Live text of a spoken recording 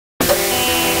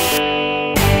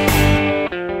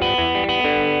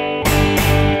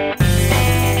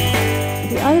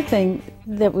thing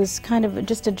that was kind of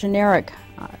just a generic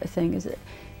thing is that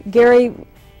Garry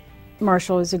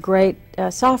Marshall is a great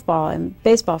softball and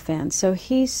baseball fan, so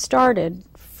he started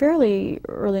fairly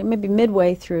early, maybe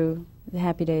midway through the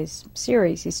Happy Days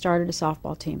series, he started a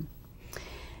softball team.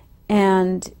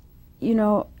 And, you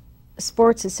know,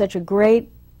 sports is such a great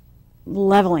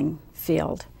leveling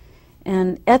field.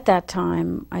 And at that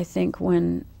time, I think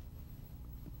when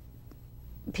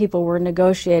people were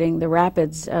negotiating the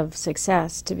rapids of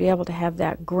success, to be able to have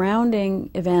that grounding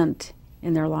event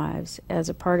in their lives as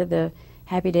a part of the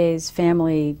Happy Days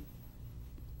family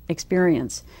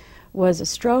experience was a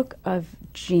stroke of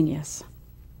genius.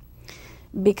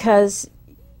 Because,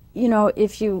 you know,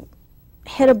 if you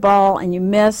hit a ball and you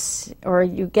miss, or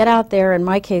you get out there, in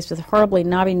my case, with horribly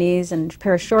knobby knees and a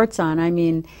pair of shorts on, I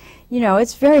mean, you know,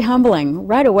 it's very humbling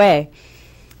right away.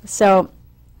 So,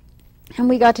 and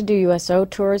we got to do USO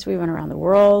tours. We went around the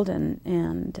world,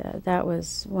 and that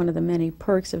was one of the many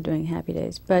perks of doing Happy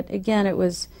Days. But again, it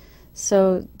was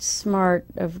so smart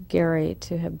of Garry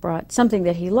to have brought something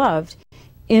that he loved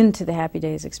into the Happy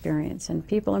Days experience, and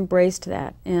people embraced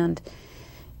that. And,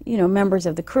 you know, members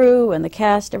of the crew and the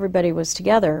cast, everybody was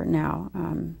together now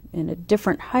in a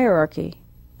different hierarchy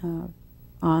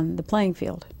on the playing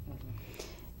field.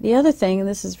 The other thing, and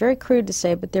this is very crude to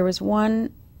say, but there was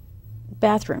one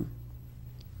bathroom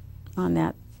on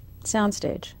that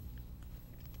soundstage.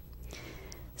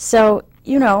 So,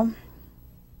 you know,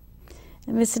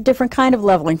 I mean, it's a different kind of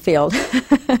leveling field.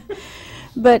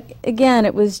 But again,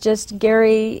 it was just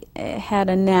Garry had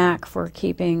a knack for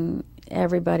keeping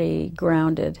everybody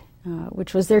grounded,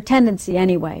 which was their tendency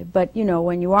anyway. But, you know,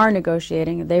 when you are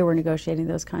negotiating, and they were negotiating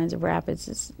those kinds of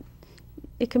rapids,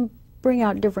 it can bring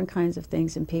out different kinds of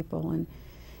things in people. And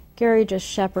Garry just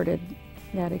shepherded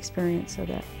that experience so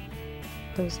that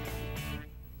those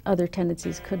other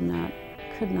tendencies could not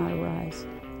arise.